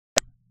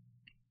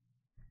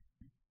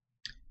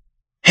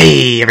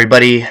Hey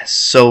everybody,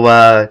 this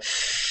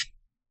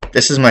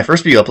is my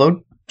first video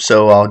upload,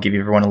 so I'll give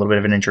everyone a little bit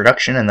of an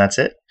introduction and that's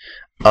it.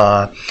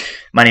 Uh,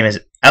 my name is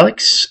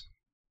Alex,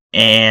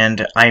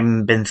 and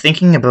I've been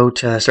thinking about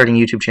starting a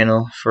YouTube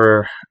channel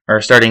or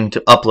starting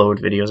to upload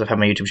videos. I've had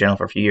my YouTube channel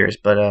for a few years,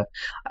 but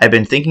I've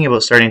been thinking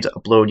about starting to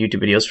upload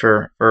YouTube videos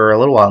for a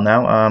little while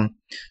now.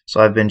 So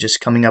I've been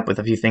just coming up with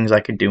a few things I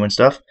could do and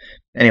stuff.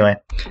 Anyway,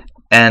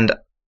 and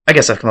I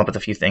guess I've come up with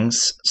a few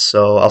things,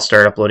 so I'll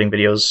start uploading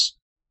videos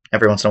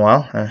every once in a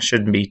while.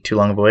 Shouldn't be too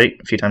long of a wait,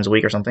 a few times a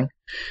week or something.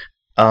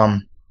 Yeah,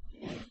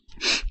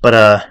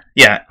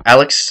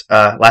 Alex,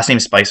 last name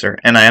is Spicer,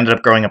 and I ended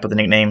up growing up with the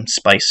nickname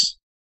Spice.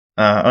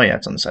 Oh yeah,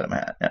 it's on the side of my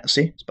hat. Yeah,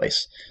 see?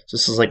 Spice. So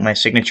this is like my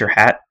signature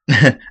hat.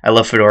 I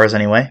love fedoras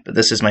anyway, but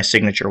this is my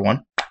signature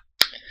one.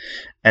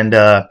 And,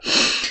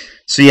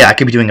 so yeah, I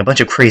could be doing a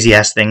bunch of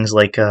crazy-ass things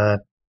like,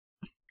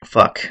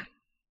 fuck.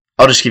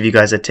 I'll just give you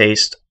guys a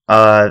taste.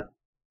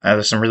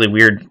 There's some really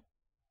weird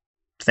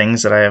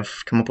things that I have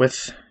come up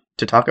with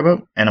to talk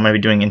about, and I'm going to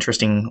be doing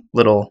interesting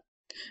little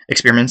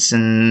experiments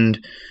and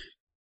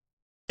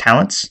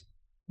talents.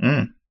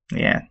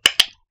 Yeah,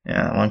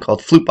 one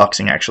called flute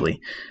boxing,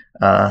 actually.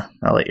 I'll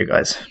let you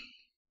guys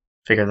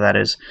figure that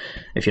is,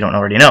 if you don't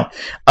already know.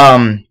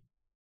 But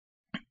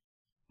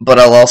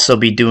I'll also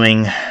be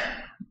doing,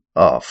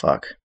 oh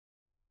fuck,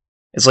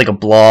 it's like a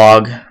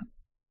blog.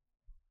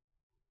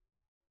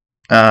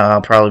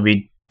 I'll probably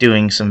be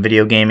doing some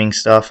video gaming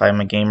stuff. I'm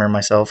a gamer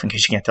myself, in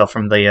case you can't tell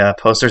from the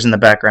posters in the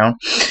background.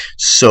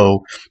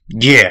 So,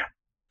 yeah,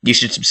 you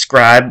should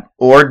subscribe,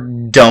 or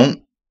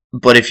don't,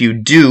 but if you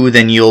do,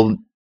 then you'll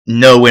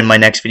know when my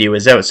next video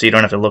is out, so you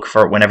don't have to look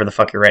for it whenever the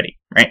fuck you're ready,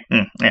 right?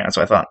 Yeah, that's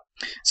what I thought.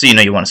 So you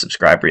know you want to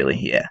subscribe, really,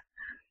 yeah.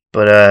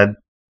 But,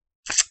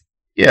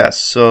 yeah,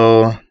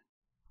 so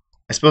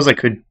I suppose I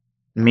could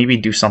maybe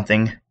do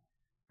something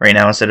right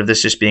now instead of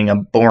this just being a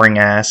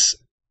boring-ass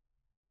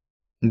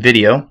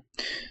video.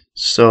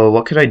 So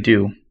what could I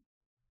do?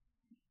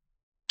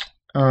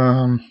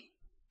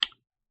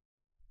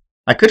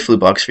 I could flute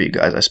box for you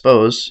guys, I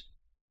suppose.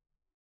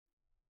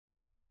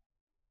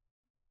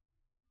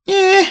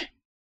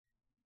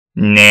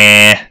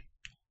 Nah.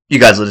 You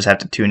guys will just have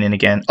to tune in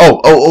again.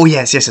 Oh,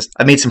 yes.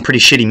 I made some pretty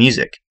shitty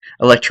music,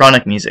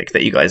 electronic music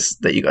that you guys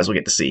will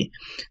get to see.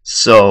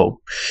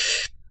 So,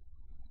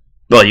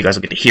 well, you guys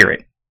will get to hear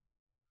it.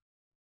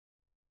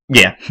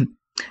 Yeah.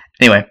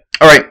 Anyway,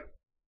 all right.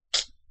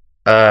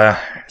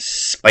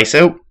 Spice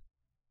out.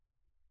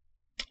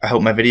 I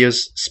hope my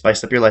videos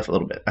spice up your life a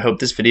little bit. I hope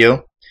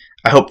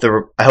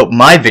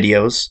my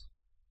videos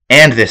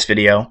and this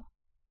video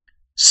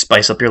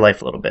spice up your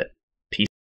life a little bit.